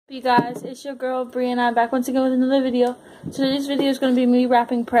You guys, it's your girl Bri and I'm back once again with another video. Today's video is going to be me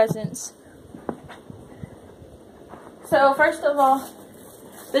wrapping presents. So first of all,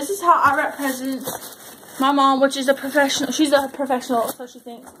 this is how I wrap presents. My mom, which is a professional, she's a professional, so she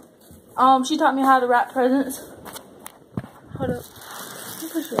thinks. She taught me how to wrap presents. Hold up, let me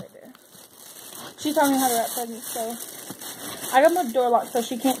push it right there. She taught me how to wrap presents, so I got my door locked so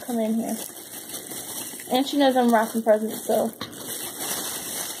she can't come in here. And she knows I'm wrapping presents, so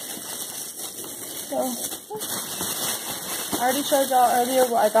I already showed y'all earlier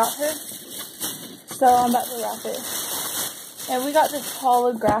what I got her. So I'm about to wrap it. And we got this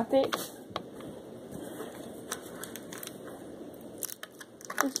holographic.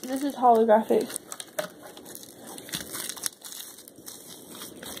 This is holographic.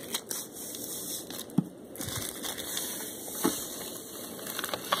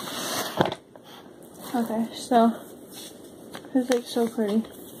 Okay, so it's like so pretty.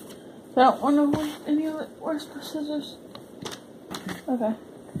 I don't want to waste any of it. Where's my scissors? Okay.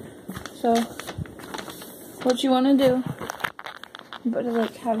 So, what you want to do, you better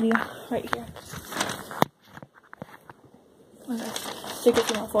like have you right here. Okay. Stick it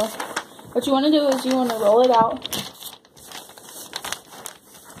to my floor. What you want to do is you want to roll it out.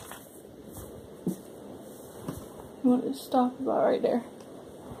 You want to stop about right there.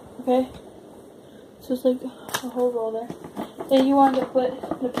 Okay? So it's like a whole roll there. Then you want to put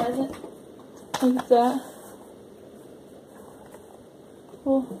the present like that.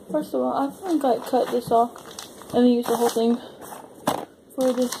 Well, first of all, I think I cut this off and then use the whole thing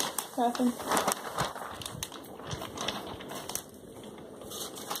for this wrapping.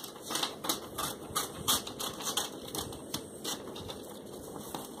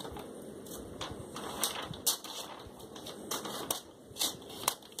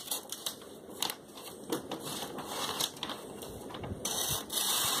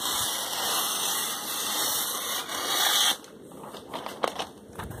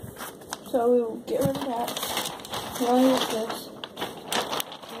 So we will get rid of that. We only use this.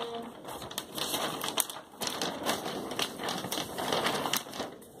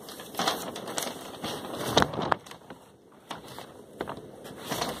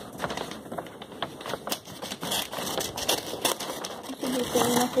 This is just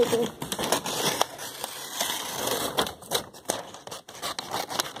getting enough paper.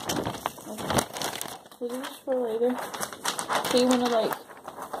 Okay. So this is for later. So you want to like.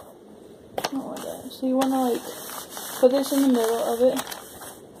 So you want to like put this in the middle of it,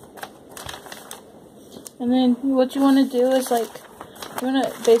 and then what you want to do is like you want to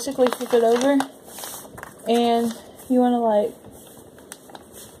basically flip it over, and you want to like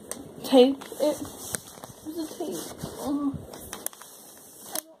tape it. Where's the tape? Oh,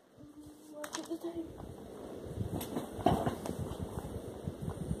 I don't know where to put the tape.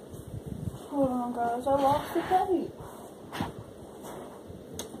 Hold on, guys, I lost the tape.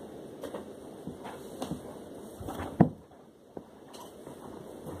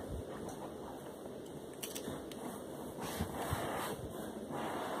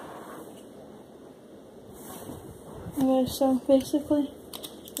 Okay, so basically,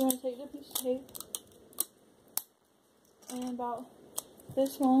 you want to take the piece of tape, and about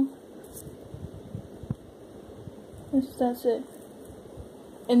this long, that's it.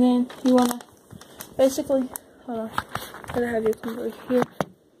 And then you want to basically, hold on, I gotta have you come over here.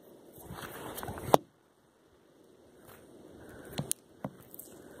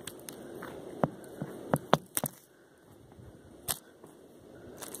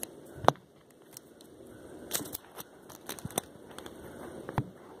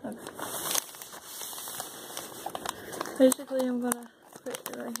 Basically, I'm gonna put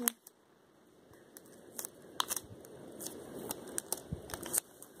it right here.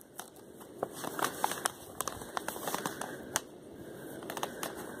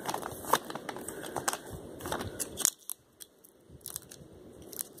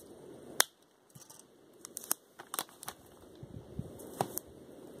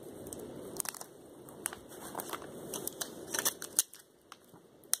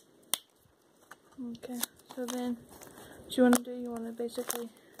 Okay, so then what you want to do, you want to basically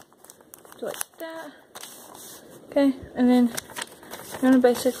do like that. Okay, and then you want to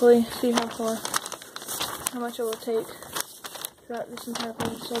basically see how much it will take throughout this entire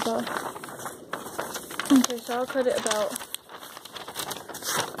process. So about, okay, so I'll cut it about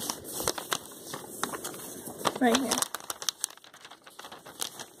right here.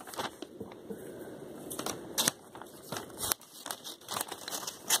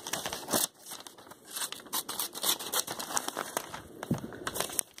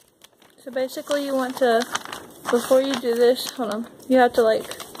 So basically you want to, before you do this, hold on, you have to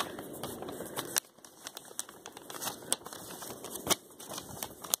like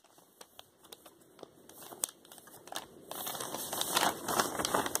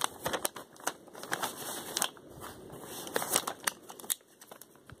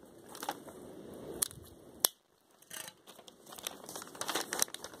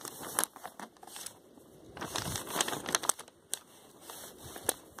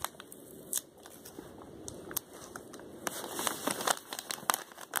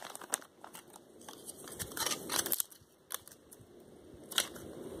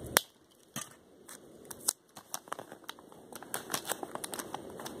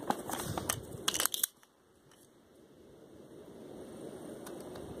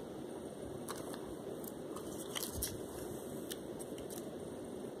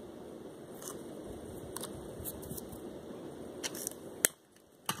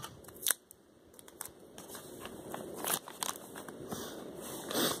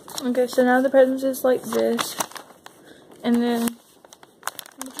Okay, so now the presents is like this. And then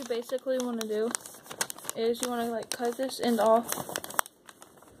what you basically want to do is you want to like cut this end off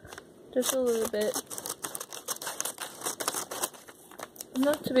just a little bit.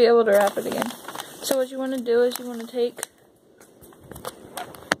 Enough to be able to wrap it again. So what you want to do is you want to take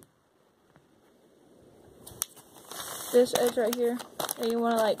this edge right here, and you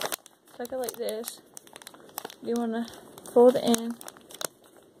want to like tuck it like this. You want to fold it in.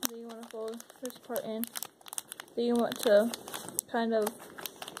 Then you want to fold this part in. Then you want to kind of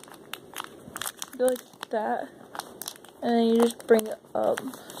go like that, and then you just bring it up.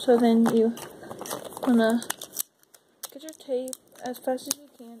 So then you want to get your tape as fast as you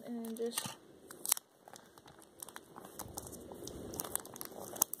can, and then just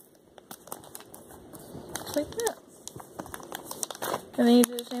like that. And then you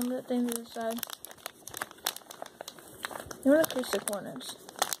do the same thing to the side. You want to crease the corners.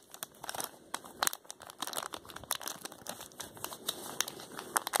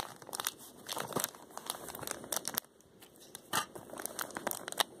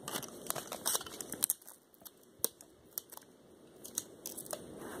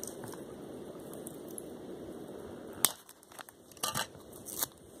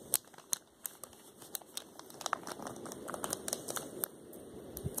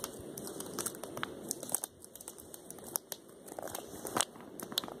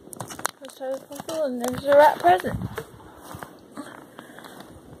 And there's a wrap present.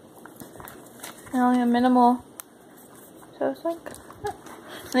 And only a minimal, so it's like that.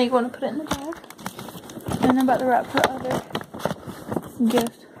 And then you want to put it in the bag. And I'm about to wrap the other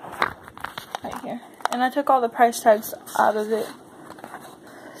gift right here. And I took all the price tags out of it.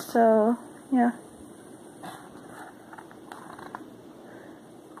 So, yeah.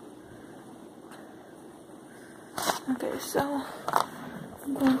 Okay, so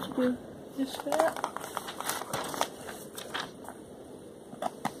I'm going to do this for that.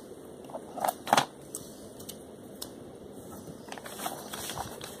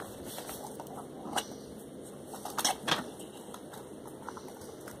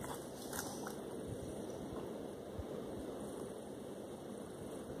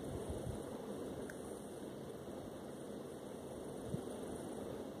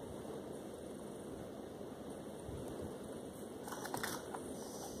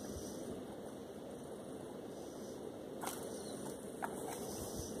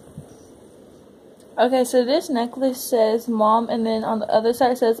 Okay, so this necklace says mom, and then on the other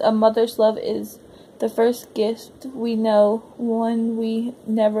side it says a mother's love is the first gift we know, one we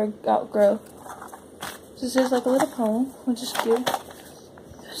never outgrow. So this is like a little poem, which is cute.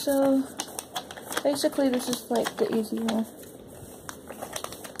 So basically this is like the easy one.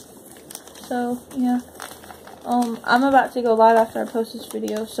 So yeah, I'm about to go live after I post this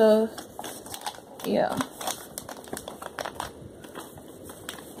video, so yeah.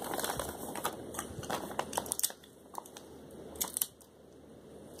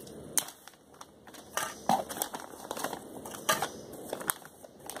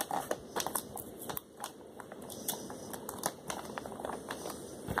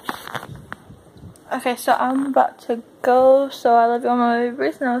 Okay, so I'm about to go. So I love you all my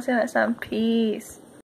babies, and I'll see you next time. Peace.